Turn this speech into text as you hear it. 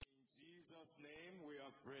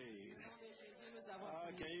prayed.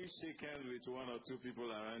 Can you shake hands with one or two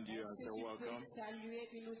people around you and say welcome?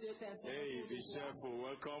 Hey, Bishop,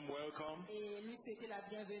 welcome, welcome.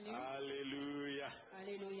 Hallelujah.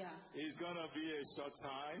 Alléluia. It's going to be a short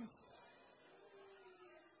time.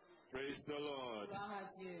 Praise the Lord. Gloire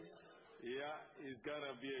à Dieu. Yeah, it's going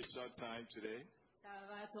to be a short time today. Ça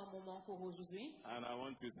va être un moment court aujourd'hui. And I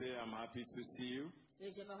want to say I'm happy to see you.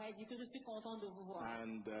 Et j'aimerais dire que je suis content de vous voir.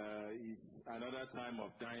 And it's another time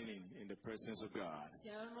of dining in the presence of God. C'est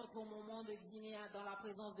un autre moment de dîner dans la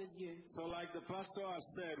présence de Dieu. So like the pastor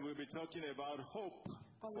has said, we'll be talking about hope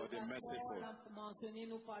for the merciful. Comme le pasteur l'a mentionné,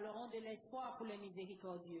 nous parlerons de l'espoir pour les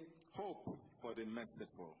miséricordieux. Hope for the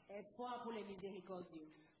merciful. Espoir pour les miséricordieux.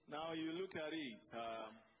 Now you look at it.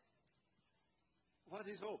 What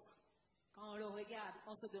is hope? Quand on le regarde,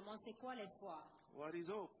 on se demande c'est quoi l'espoir? What is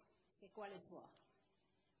hope? C'est quoi l'espoir?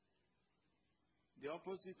 The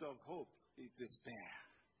opposite of hope is despair.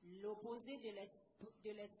 L'opposé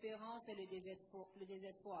de l'espérance est le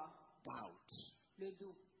désespoir. Doubt. Le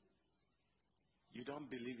doute. You don't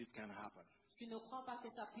believe it can happen. Tu ne crois pas que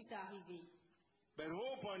ça puisse arriver. But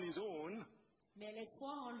hope on its own, mais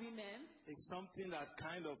l'espoir en lui-même, is something that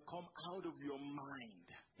kind of come out of your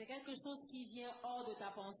mind. C'est quelque chose qui vient hors de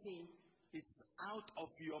ta pensée. It's out of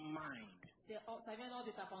your mind. Ça vient hors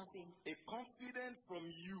de ta pensée. A confidence from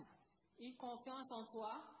you. Une confiance en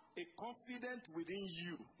toi. A confidence within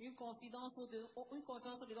you. Une confiance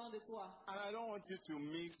au-dedans de toi. And I don't want you to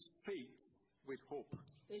mix faith with hope.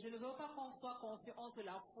 Et je ne veux pas qu'on soit confiant entre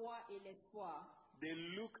la foi et l'espoir. They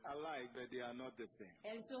look alike, but they are not the same.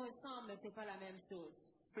 Elles se ressemblent, mais c'est pas la même chose.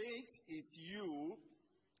 Faith is you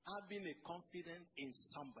having a confidence in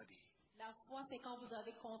somebody. La foi, c'est quand vous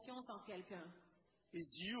avez confiance en quelqu'un.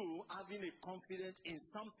 It's you having a confidence in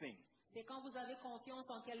something. C'est quand vous avez confiance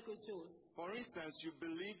en quelque chose. For instance, you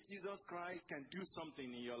believe Jesus Christ can do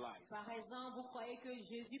something in your life. Par exemple, vous croyez que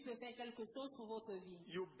Jésus peut faire quelque chose pour votre vie.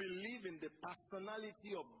 You believe in the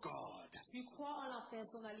personality of God. Tu crois en la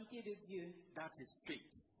personnalité de Dieu. That is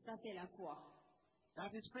faith. Ça, c'est la foi.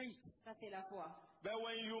 That is faith. Ça, c'est la foi. But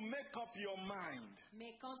when you make up your mind,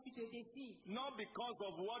 mais quand tu te décides, not because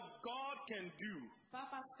of what God can do, pas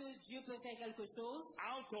parce que Dieu peut faire quelque chose,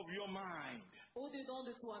 out of your mind, au-dedans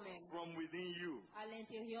de toi-même, from within you, à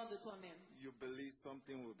l'intérieur de toi-même, you believe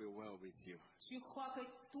something will be well with you. Tu crois que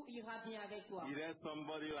tout ira bien avec toi. Is there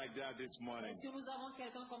somebody like that this morning? Est-ce que nous avons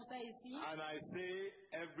quelqu'un comme ça ici? And I say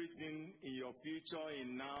everything in your future,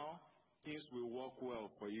 in now, things will work well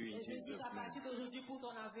for you in Jesus' name. À partir d'aujourd'hui, pour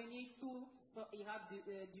ton avenir, tout ira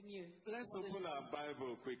du mieux. Let's open our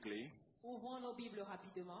Bible quickly. Ouvrons nos Bibles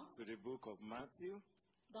rapidement. To the book of Matthew.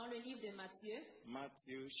 Dans le livre de Matthieu.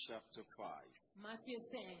 Matthew chapter 5. Matthieu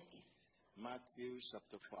 5. Matthew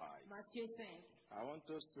chapter 5. Matthieu 5. I want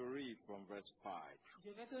us to read from verse 5.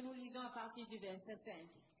 Je veux que nous lisions à partir du verset 5.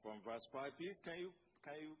 From verse 5, please, can you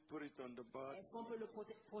put it on the board? Est-ce qu'on peut le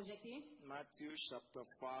projeter? Matthew chapter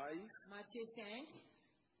 5. Matthieu 5.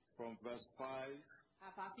 From verse 5.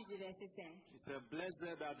 À partir du verset 5. It says,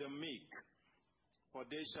 "Blessed are the meek, for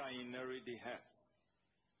they shall inherit the earth."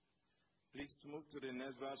 Please move to the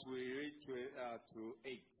next verse. We read to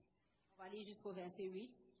 8. On va aller jusqu'au verset 8.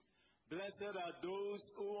 Blessed are those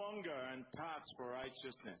who hunger and thirst for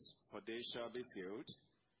righteousness, for they shall be filled.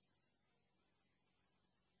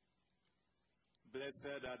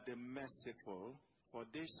 Blessed are the merciful, for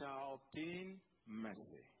they shall obtain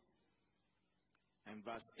mercy. And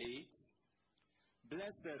verse 8.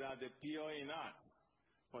 Blessed are the pure in heart,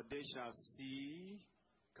 for they shall see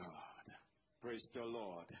God. Praise the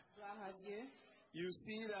Lord. Gloire à Dieu. You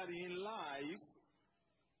see that in life,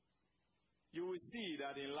 you will see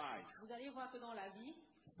that in life, vous allez voir que dans la vie,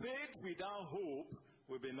 faith without hope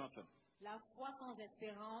will be nothing. La foi sans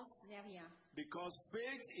espérance n'est rien. Because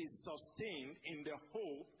faith is sustained in the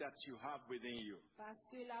hope that you have within you. Parce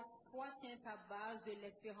que la foi tient sa base de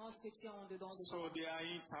l'espérance que tu as en dedans de toi. So they are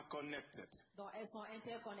interconnected. Donc elles sont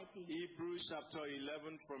interconnectées. Hebrews chapter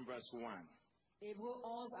 11 from verse 1. Hébreux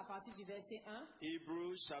 11 à partir du verset 1.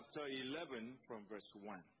 Hebrews chapter 11 from verse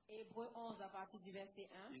 1. Hébreux 11 à partir du verset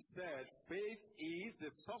 1. He said, faith is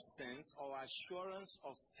the substance or assurance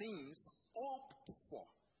of things hoped for.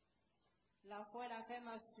 La foi est la ferme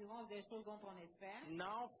assurance des choses dont on espère.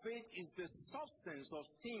 Now faith is the substance of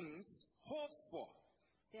things hoped for.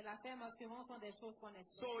 C'est la ferme assurance des choses qu'on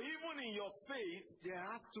espère. So even in your faith, there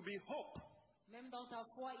has to be hope. Même dans ta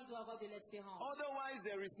foi, il doit y avoir de l'espérance. Otherwise,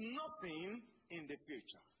 there is nothing in the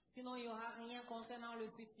future. Sinon, il n'y aura rien concernant le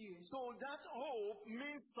futur. So that hope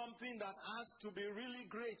means something that has to be really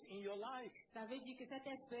great in your life. Ça veut dire que cette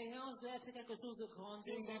expérience doit être quelque chose de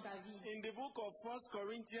grandiose dans ta vie. In the book of 1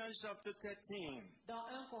 Corinthians chapter 13, Dans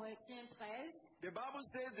 1 Corinthiens 13, the Bible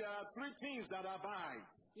says there are three things that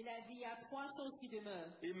abide. il a dit il y a trois choses qui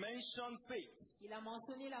demeurent. He mentioned faith, Il a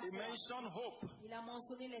mentionné la he foi, mentioned hope, il a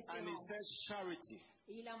mentionné and he l'espérance, says charity.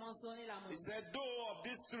 et il a mentionné l'amour. He said, though of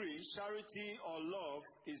these three, charity or love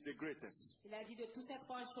is the greatest. Il a dit de toutes ces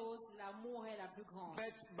trois choses, l'amour est la plus grande.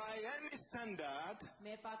 But by any standard,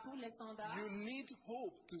 Mais par tous les standards, you need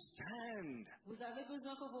hope to stand. vous avez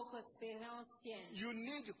besoin que votre espérance tienne. You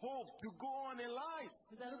need hope to go on in life.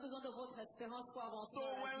 Vous avez besoin de votre espérance pour avancer So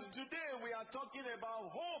dans la when vie. today we are talking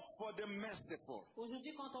about hope for the merciful,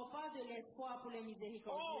 Aujourd'hui, quand on parle de l'espoir pour les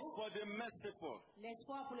miséricordieux, hope for the merciful,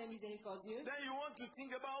 l'espoir pour les miséricordieux, then you want to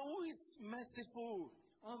think about who is merciful.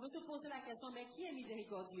 on veut se poser la question, mais qui est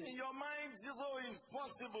miséricordieux? In your mind, so it's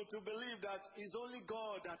possible to believe that it's only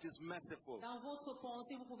God that is merciful. Dans votre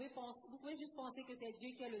pensée, vous pouvez juste penser que c'est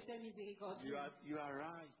Dieu qui est le seul miséricordieux. You are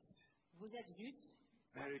right. Vous êtes juste,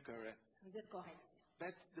 Very correct. vous êtes correct.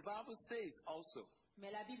 But the Bible says also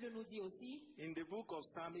Mais la Bible nous dit aussi, in the book of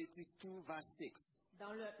Psalm 82 verse 6,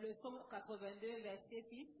 dans le psaume 82, verset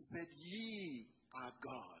 6, it said, ye are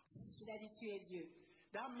gods. il a dit tu es Dieu.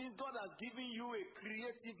 That means God has given you a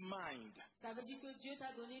creative mind Ça veut dire que Dieu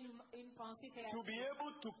t'a donné une pensée to be créative,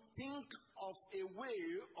 able to think of a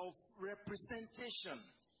way of representation,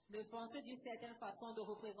 de penser d'une certaine façon de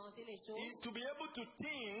représenter les choses, to be able to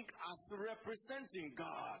think as representing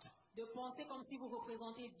God. de penser comme si vous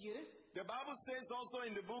représentez Dieu. The Bible says also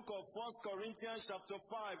in the book of 1 Corinthians chapter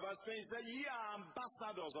 5 verse 20, it says, ye are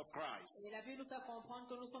ambassadors of Christ. Et la Bible nous fait comprendre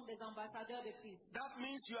que nous sommes des ambassadeurs de Christ. That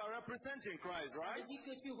means you are representing Christ, Ça right? veut dire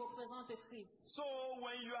que tu représentes Christ. So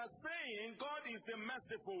when you are saying God is the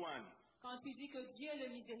merciful one, Quand tu dis que Dieu est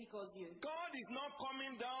le miséricordieux, God is not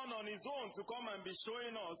coming down on his own to come and be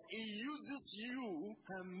showing us. He uses you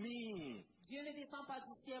and me. Dieu ne descend pas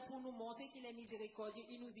du ciel pour nous montrer qu'il est miséricordieux.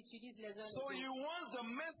 Il nous utilise les uns So les he autres. wants the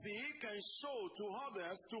mercy he can show to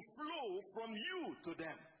others to flow from you to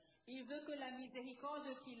them. Il veut que la miséricorde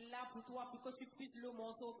qu'il a pour toi, pour que tu puisses le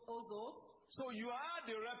montrer aux autres. So you are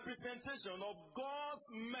the representation of God's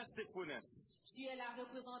mercifulness. Tu es la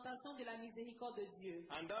représentation de la miséricorde de Dieu.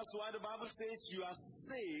 And that's why the Bible says you are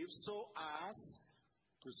saved so as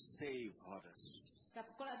to save others. C'est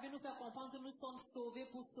pourquoi la Bible nous fait comprendre que nous sommes sauvés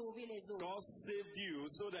pour sauver les autres. God saved you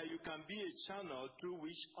so that you can be a channel through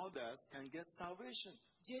which others can get salvation.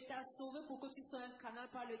 Dieu t'a sauvé pour que tu sois un canal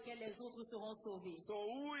par lequel les autres seront sauvés. So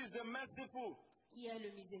who is the merciful? Qui est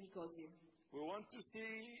le miséricordieux? I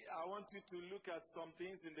want you to look at some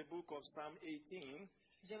things in the book of Psalm 18.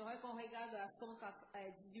 J'aimerais qu'on regarde à Psaume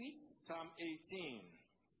 18. Psalm 18.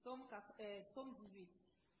 Psaume 18.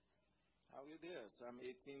 Are we there? Psalm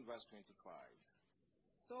 18 verse 25.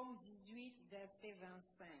 Psaume 18, verset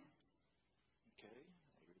 25. Okay.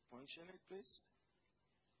 Are you punching it, please?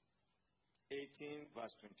 18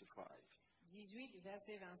 verse 25. 18,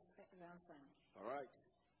 verset 25. All right.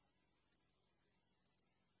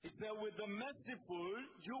 He said, with the merciful,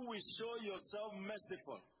 you will show yourself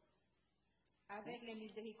merciful. Avec les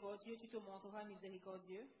miséricordieux, tu te montreras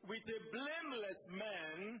miséricordieux. With a blameless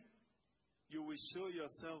man, you will show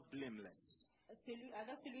yourself blameless.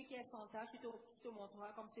 Avec celui qui est sans tâche, tu te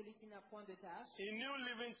montreras comme celui qui n'a point de tâche. In New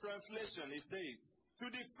Living Translation, it says, to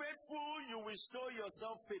the faithful, you will show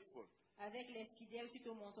yourself faithful. Avec les fidèles, tu te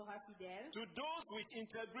montreras fidèle. To those with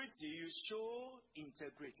integrity, you show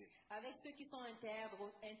integrity. Avec ceux qui sont intègres,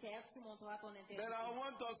 tu montreras ton intégrité. Then I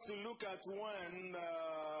want us to look at one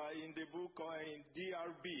in the book or in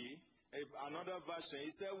DRB, another version.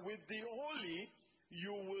 It said, with the holy,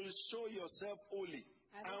 you will show yourself holy.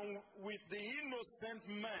 And with the innocent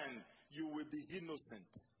man, you will be innocent.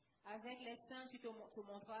 Avec les saints, tu te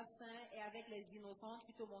montreras saint, et avec les innocents,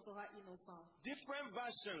 tu te montreras innocent. Different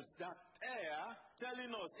versions that are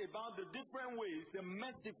telling us about the different ways the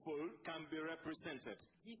merciful can be represented.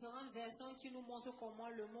 Différentes versions qui nous montrent comment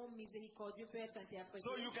le mot miséricordieux peut être interprété.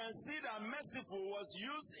 So you can see that merciful was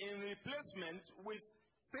used in replacement with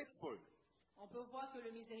faithful. On peut voir que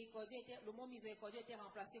le mot miséricordieux était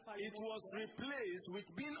remplacé par le It mot was fidèle, replaced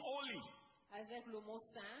with being holy. avec le mot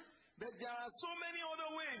saint. But there are so many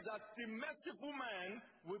other ways that the merciful man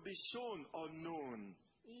will be shown or known.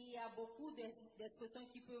 Il y a beaucoup d'expressions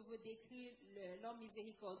qui peuvent décrire l'homme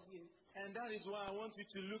miséricordieux. And that is why I want you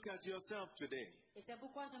to look at yourself today. Et c'est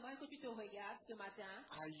pourquoi j'aimerais que tu te regardes ce matin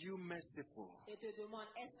Are you merciful? et te demandes,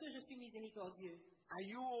 est-ce que je suis miséricordieux? Are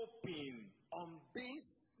you open,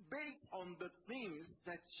 based on the things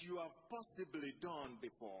that you have possibly done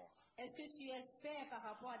before. Est-ce que tu espères par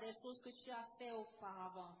rapport à des choses que tu as fait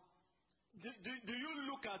auparavant? Do you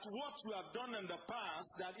look at what you have done in the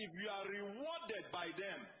past, that if you are rewarded by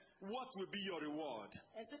them, what will be your reward?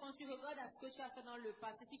 Est-ce que quand tu regardes à ce que tu as fait dans le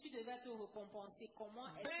passé, si tu devais te récompenser, comment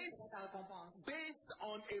est-ce que serait ta récompense? Based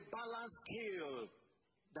on a balanced scale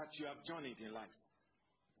that you have journeyed in life.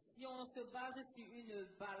 Si on se base sur une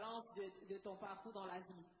balance de ton parcours dans la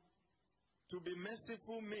vie. To be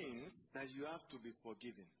merciful means that you have to be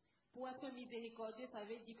forgiven. Pour être miséricordieux, ça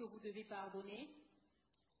veut dire que vous devez pardonner.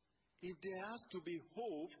 If there has to be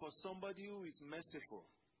hope for somebody who is merciful,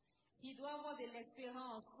 s'il doit avoir de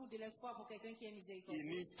l'espérance ou de l'espoir pour quelqu'un qui est he miséricordieux,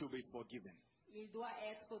 needs to be forgiven. il doit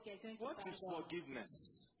être quelqu'un qui What is pardonne.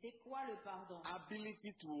 forgiveness? C'est quoi le pardon?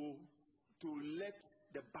 Ability to let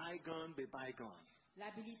the bygone be bygone.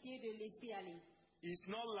 L'habilité de laisser aller. It's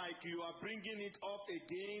not like you are bringing it up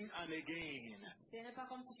again and again. Ce n'est pas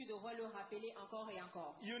comme si tu devrais le rappeler encore et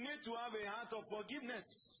encore. You need to have a heart of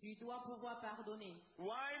forgiveness. Tu dois pouvoir pardonner.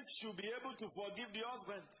 Wife should be able to forgive the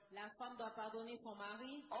husband. La femme doit pardonner son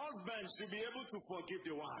mari. Husband should be able to forgive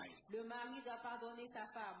the wife. Le mari doit pardonner sa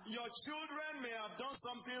femme. Your children may have done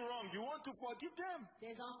something wrong. You want to forgive them.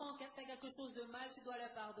 Des enfants qui ont fait quelque chose de mal, tu dois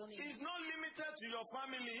leur pardonner. It's not limited to your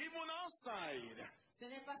family, even outside. Ce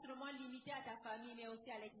n'est pas seulement limité à ta famille, mais aussi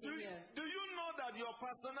à l'extérieur. Do you know that your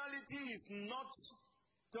personality is not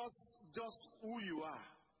just who you are?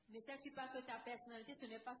 Ne sais-tu pas que ta personnalité, ce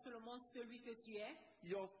n'est pas seulement celui que tu es?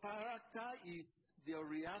 Your character is the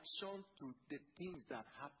reaction to the things that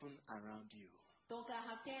happen around you. Ton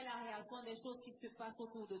caractère est la réaction des choses qui se passent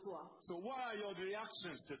autour de toi. So what are your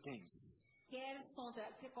reactions to things?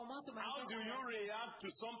 Comment se How do you react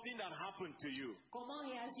to something that happened to you? Comment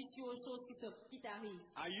réagis-tu aux choses qui t'arrivent?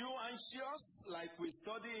 Are you anxious like we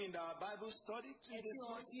study in our Bible study today? Es-tu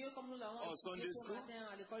anxieux comme nous l'avons Sunday étudié ce school? matin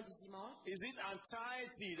à l'école du dimanche? Is it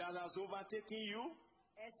anxiety that has overtaken you?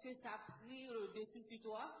 Est-ce que ça a pris le dessus sur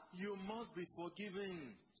toi? You must be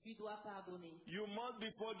forgiven. Tu dois pardonner. You must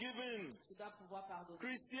be forgiven. Tu dois pouvoir pardonner.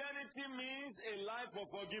 Christianity means a life of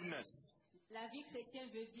forgiveness. La vie chrétienne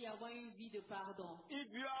veut dire avoir une vie de pardon.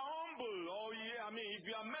 If you are humble, if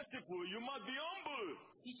you are merciful, you must be humble.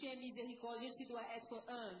 Si tu es miséricordieux, tu dois être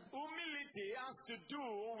humble. Humility has to do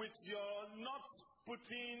with your not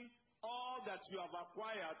putting all that you have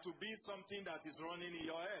acquired to be something that is running in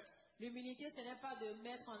your head. L'humilité, ce n'est pas de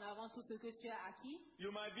mettre en avant tout ce que tu as acquis.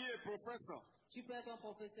 You might be a professor. Tu peux être un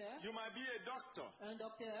professeur, You might be a doctor. un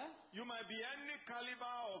docteur. You might be any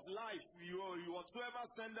caliber of life. Whatsoever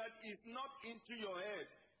standard is not into your head,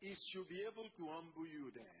 it should be able to humble you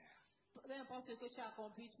there. Peu importe ce que tu as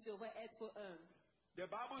accompli, tu devrais être humble. The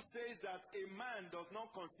Bible says that a man does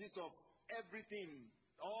not consist of everything,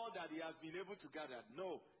 all that he has been able to gather.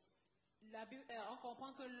 No. La Bible, on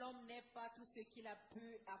comprend que l'homme n'est pas tout ce qu'il a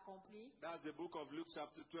pu accomplir. That's the book of Luke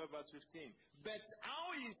chapter 12 verse 15. But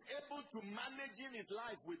how he is able to manage in his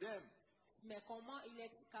life with them. Mais comment il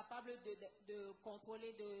est capable de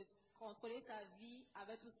contrôler sa vie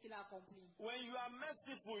avec tout ce qu'il a accompli. When you are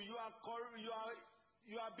merciful, you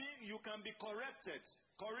can be corrected,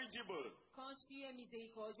 corrigible. Quand tu es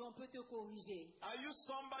miséricordieux, on peut te corriger. Are you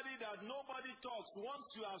somebody that nobody talks?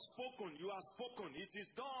 Once you have spoken, it is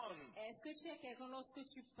done. Est-ce que tu es quelqu'un lorsque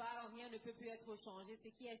tu parles, rien ne peut plus être changé, ce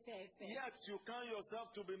qui est fait est fait. Yet you count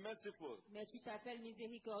yourself to be merciful. Mais tu t'appelles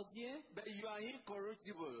miséricordieux. But you are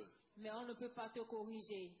incorrigible. Mais on ne peut pas te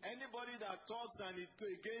corriger. Anybody that talks and is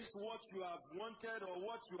against what you have wanted or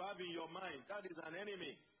what you have in your mind, that is an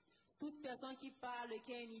enemy. Toute personne qui parle,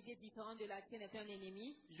 qui a une idée différente de la tienne est un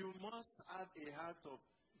ennemi. You must have a heart of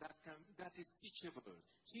that is teachable.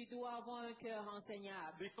 Tu dois avoir un cœur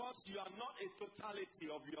enseignable. Because you are not a totality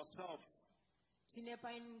of yourself. Tu n'es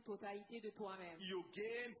pas une totalité de toi-même. You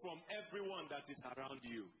gain from everyone that is around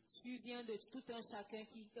you. Tu viens de tout un chacun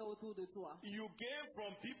qui est autour de toi. You gain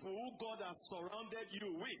from people who God has surrounded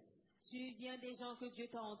you with. Tu viens des gens que Dieu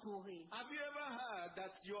t'a entouré. Have you ever heard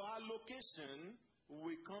that your allocation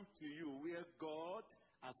will come to you where God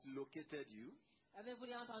has located you? Avez-vous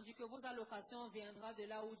entendu que vos allocations viendront de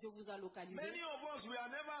là où Dieu vous a localisé? Many of us, we are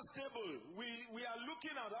never stable. We are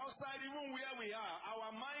looking at outside even where we are.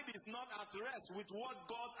 Our mind is not at rest with what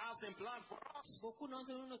God has in plan for us. Beaucoup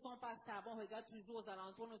d'entre nous ne sont pas stables. On regarde toujours aux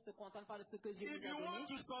alentours, ne se contentent pas de ce que Dieu If nous a you want donné.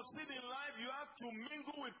 to succeed in life, you have to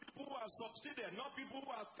mingle with people who have succeeded, not people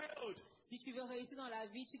who have failed. Si tu veux réussir dans la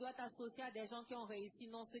vie, tu dois t'associer à des gens qui ont réussi,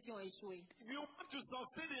 non ceux qui ont échoué. If you want to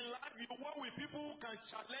succeed in life, you work with people who can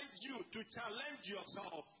challenge you to challenge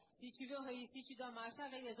yourself. Si tu veux réussir, tu dois marcher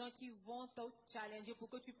avec des gens qui vont te challenger pour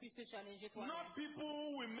que tu puisses te challenger toi-même. Not people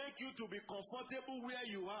who will make you to be comfortable where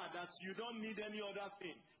you are, that you don't need any other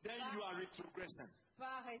thing. Then you are retrogressing.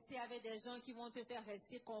 Pas rester avec des gens qui vont te faire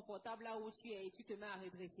rester confortable là où tu es et tu te mets à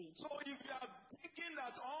redresser. So if you are thinking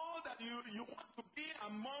that all that you want to be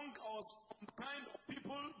among us kind of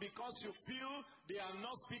people because you feel they are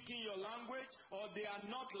not speaking your language or they are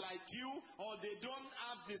not like you or they don't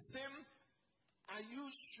have the same, are you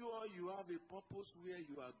sure you have a purpose where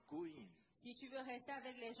you are going? Si tu veux rester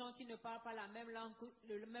avec les gens qui ne parlent pas la même langue,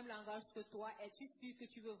 le même langage que toi, es-tu sûr que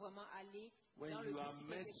tu veux vraiment aller When dans le you but are qui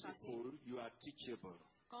t'est tracé? merciful, you are teachable.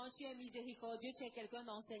 Quand tu es miséricordieux, tu es quelqu'un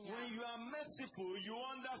d'enseignant. When you are merciful, you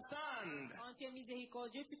understand. Quand tu es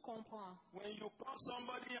miséricordieux, tu comprends. When you call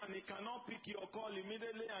somebody and he cannot pick your call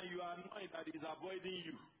immediately and you are annoyed that he's avoiding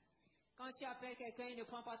you. Quand tu appelles quelqu'un, il ne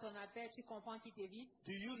prend pas ton appel, tu comprends qu'il t'évite.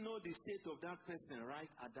 Do you know the state of that person right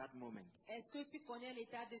at that moment? Est-ce que tu connais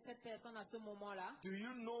l'état de cette personne à ce moment-là? Do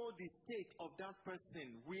you know the state of that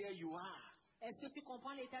person where you are? Est-ce que tu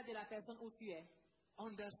comprends l'état de la personne où tu es?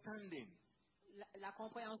 Understanding. La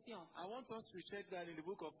compréhension. I want us to check that in the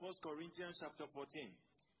book of 1 Corinthians chapter 14.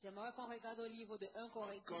 J'aimerais qu'on regarde au livre de 1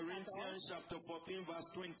 Corinthiens 14. Corinthians chapter 14 verse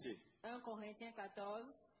 20. 1 Corinthiens 14.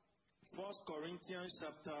 1 Corinthians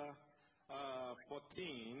chapter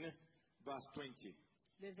 14 verse 20.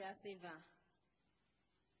 Le verset 20.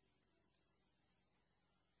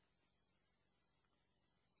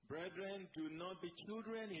 Brethren, do not be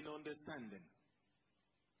children in understanding.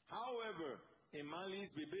 However, in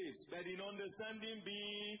malice be babes, but in understanding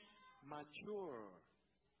be mature.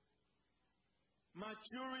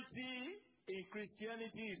 Maturity in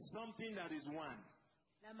Christianity is something that is one.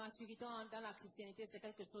 La maturité dans la chrétienté, c'est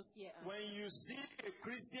quelque chose qui est un. When you see a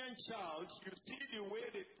Christian child, you see the way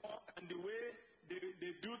they talk and the way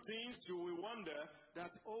they do things, you will wonder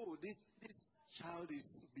that, oh, this child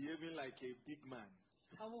is behaving like a big man.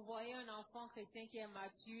 Quand vous voyez un enfant chrétien qui est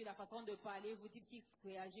mature, la façon de parler, vous dites qu'il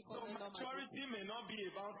réagit comme un homme. Maturity may not be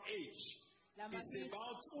about age. It's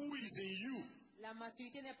about who is in you. La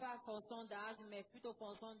maturité n'est pas en fonction d'âge, mais plutôt en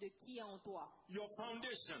fonction de qui est en toi. Your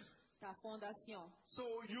foundation. Ta fondation. So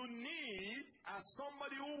you need, as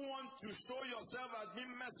somebody who wants to show yourself as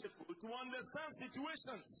being merciful, to understand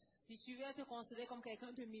situations. Si tu veux te considérer comme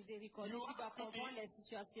quelqu'un de miséricordieux, tu dois comprendre les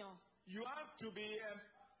situations. You have to be,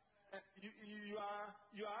 you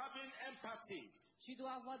are having empathy. Tu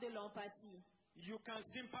dois avoir de l'empathie. You can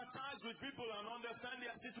sympathize with people and understand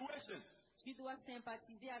their situation. Tu dois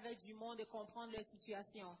sympathiser avec du monde et comprendre les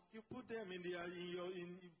situations. You put them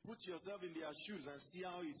put yourself in their shoes and see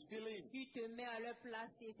how he's feeling. Tu te mets à leur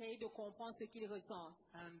place et essayer de comprendre ce qu'ils ressentent.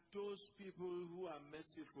 And those people who are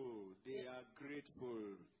merciful, they are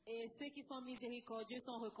grateful. Et ceux qui sont miséricordieux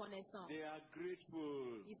sont reconnaissants. They are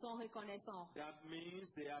grateful. Ils sont reconnaissants. That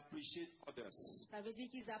means they appreciate others. Ça veut dire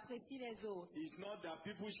qu'ils apprécient les autres. It's not that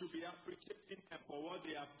people should be appreciating them for what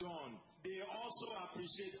they have done. They also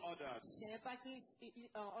appreciate others. Ce n'est pas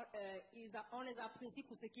qu'on les apprécie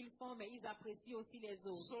pour ce qu'ils font, mais ils apprécient aussi les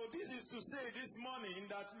autres. So this is to say this morning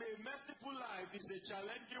that a merciful life is a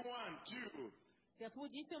challenging one too. C'est pour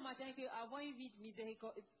dire ce matin qu'avoir une vie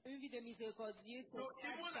de miséricordieux, c'est so ça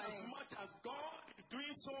le even challenge. as much as God is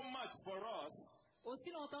doing so much for us,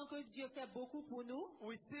 aussi longtemps que Dieu fait beaucoup pour nous,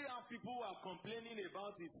 we still have people who are complaining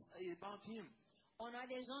about him. On a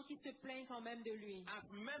des gens qui se plaignent quand même de lui.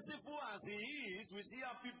 As merciful as he is, we still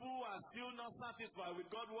have people who are still not satisfied with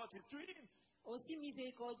God what he's doing. Aussi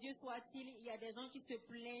miséricordieux soit-il, il y a des gens qui se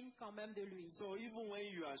plaignent quand même de lui. So even when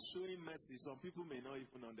you are showing mercy, some people may not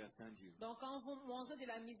even understand you. Donc quand vous montrez de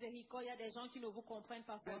la miséricorde, il y a des gens qui ne vous comprennent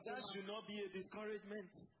pas But forcément. that should not be a discouragement.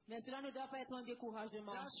 Mais cela ne doit pas être un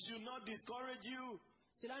découragement. That should not discourage you.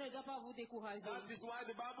 Cela ne doit pas vous décourager. That is why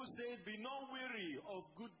the Bible says, "Be not weary of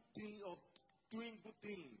doing good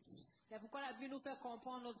things." C'est pourquoi la Bible nous fait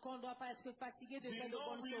comprendre qu'on ne doit pas être fatigué de faire de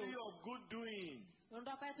bonnes Be not weary choses. of good doing. On ne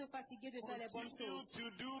doit pas être fatigué de faire les bonnes Continue choses. to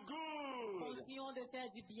do good. Continuons de faire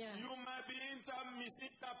du bien. You might be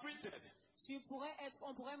misinterpreted.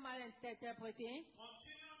 On pourrait mal interpréter.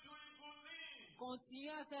 Continue doing good things. Continue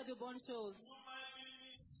à faire de bonnes choses. You might be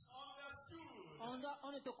misunderstood.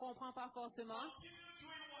 On ne te comprend pas forcément. Continue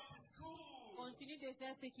doing what is good. Continue de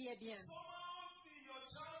faire ce qui est bien. Your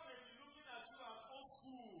child may be looking at you at old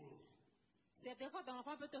school. Certaines fois, ton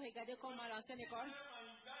enfant peut te regarder comme à l'ancienne école.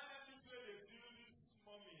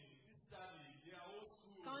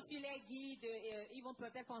 Quand tu les guides, ils vont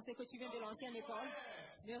peut-être penser que tu viens de l'ancienne école.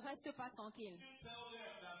 Ne reste pas tranquille.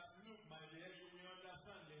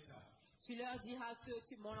 Tu leur diras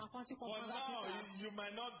que mon enfant, tu comprendras plus tard. You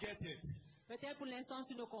might not get it. Peut-être pour l'instant,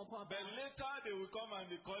 tu ne comprends pas. But later they will come and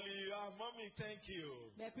they call you, Mommy, thank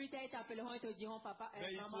you. Mais plus tard, ils t'appelleront et te diront, papa,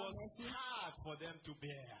 But it maman, was merci. hard for them to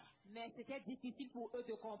bear. Mais c'était difficile pour eux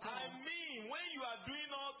de comprendre. I mean, when you are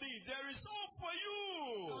doing all this, there is hope for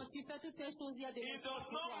you. Quand tu fais toutes ces choses, il y a de It l'espoir does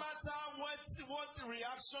pour not toi. matter what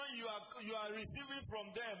reaction you are receiving from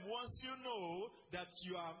them once you know that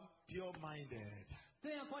you are pure-minded. Peu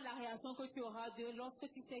importe la réaction que tu auras d'eux, lorsque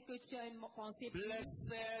tu sais que tu as une pensée pure.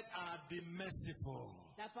 Blessed are the merciful.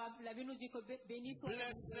 La Bible nous dit que bénis soient les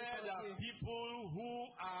Blessed are miséricordieux. people who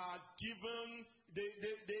are given,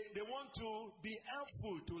 they want to be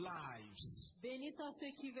helpful to lives. Bénis soient ceux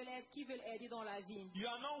qui veulent aider dans la vie. You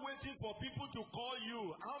are not waiting for people to call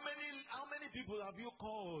you. How many people have you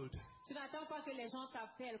called? Tu n'attends pas que les gens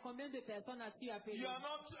t'appellent. Combien de personnes as-tu appelé?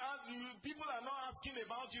 People are not asking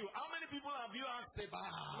about you. How many people have you asked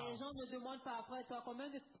about? Les gens ne demandent pas après toi.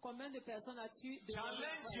 Combien de personnes as-tu demandé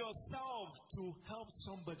Challenge après? yourself to help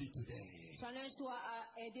somebody today. Challenge-toi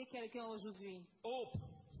à aider quelqu'un aujourd'hui. Hope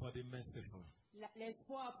for the merciful.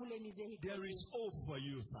 L'espoir pour les miséricordieux. There is hope for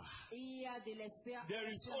you, sir. Il y a de l'espoir. There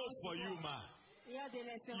is hope for you, ma. Il y a de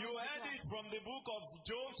l'espérance. You heard it from the book of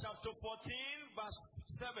Job, chapter 14, verse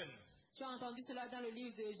 7. Tu as entendu cela dans le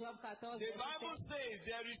livre de Job 14. The Bible says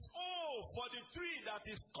there is hope for the tree that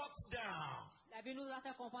is cut down. La Bible nous a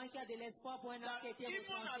fait comprendre qu'il y a de l'espoir pour un arbre qui a été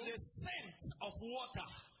Even at retranché. the scent of water.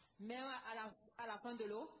 Même à la fin de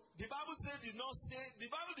l'eau. The Bible did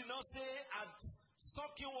not say at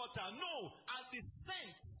sucking water. No, at the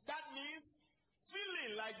scent. That means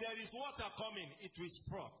feeling like there is water coming, it will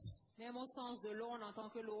sprout. Même au sens de l'eau, on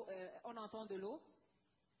entend de l'eau.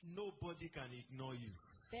 Nobody can ignore you.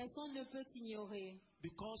 Personne ne peut t'ignorer.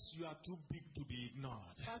 Because you are too big to be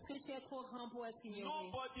ignored. Parce que tu es trop grand pour être ignoré.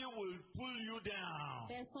 Nobody will pull you down.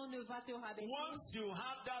 Personne ne va te rabaisser. Once you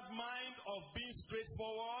have that mind of being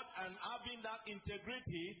straightforward and having that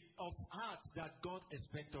integrity of heart that God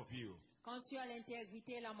expects of you. Quand tu as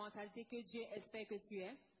l'intégrité et la mentalité que Dieu espère que tu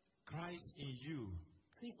aies. Christ in you.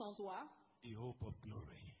 Christ en toi. The hope of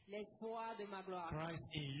glory. L'espoir de ma gloire.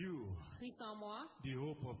 Christ in you. Christ en moi. The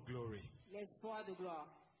hope of glory. L'espoir de gloire.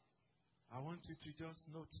 I want you to just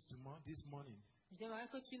note this morning. J'aimerais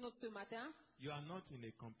que tu notes ce matin. You are not in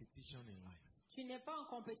a competition in life. Tu n'es pas en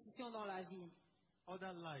compétition dans la vie.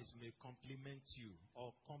 Other lives may complement you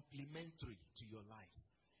or complementary to your life.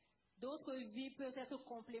 D'autres vies peuvent être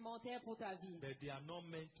complémentaires pour ta vie. But they are not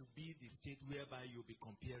meant to be the state whereby you'll be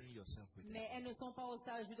comparing yourself with them. Mais elles ne sont pas au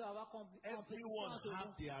stade où tu dois avoir compétition. Everyone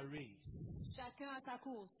has their race. Chacun a sa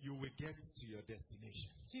course. You will get to your destination.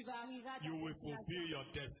 Tu vas arriver à ta You will destination. fulfill your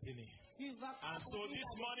destiny. Tu vas And so this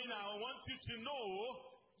morning I want you to know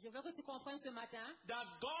Je veux que tu comprennes ce matin that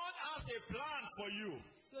God has a plan for you.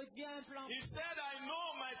 que Dieu a un plan. He said, I know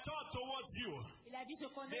my thought towards you. Il a dit, je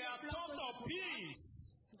connais They les are plans thought que j'ai of pour toi. peace,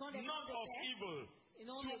 Ils sont des not plans de of paix evil, et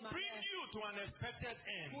non to de bring malheur. you to an expected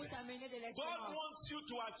Pour end. t'amener de God l'espérance. wants you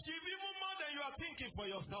to achieve even more than you are thinking for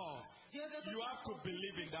yourself. Dieu veut que You tu have to accomplisses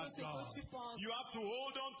believe in plus that que ce God. que tu penses. You have to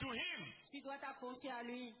hold on to Him. Tu dois t'accrocher à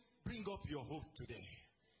lui. Bring up your hope today.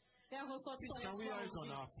 Faire ressortir Please, ton can we espoir rise on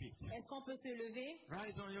aujourd'hui. our feet? Est-ce qu'on peut se lever?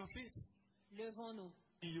 Rise on your feet. Levons-nous.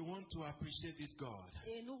 And you want to appreciate this God,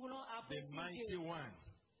 Et nous voulons the apprécier mighty Dieu, one,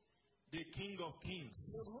 the King of kings,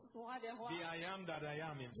 le roi des rois, the I am that I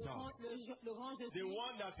am le Himself, grand je the suis,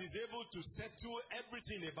 one that is able to settle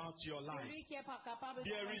everything about your life. celui qui est pas capable de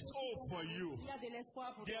There is hope for you. Il y a de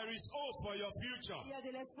l'espoir pour toi. There is hope for your future. Il y a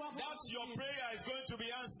de l'espoir pour That ton your futur. prayer is going to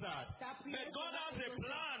be answered. Ta But prière God sera has a exaucée.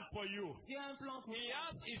 plan for you. Dieu a un plan pour He toi.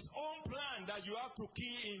 has His own plan that you have to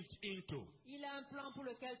key into. Il a un plan pour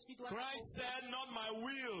lequel tu dois Christ said, not my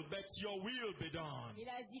will, but your will be done. Il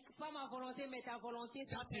a dit, pas ma volonté, mais ta volonté.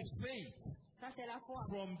 That is faith Ça, c'est la foi.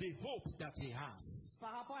 from the hope that He has.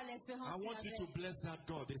 Par rapport à l'espérance I qu'il want you avait. to bless that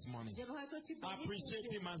God this morning. J'aimerais que tu bénisses Appreciate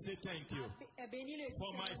Dieu. Him and say thank you Bénis-le.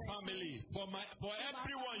 for my family, for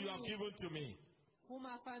everyone you have given to me. Pour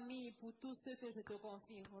ma famille, pour tous ceux que je te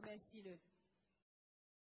confie. Remercie-le.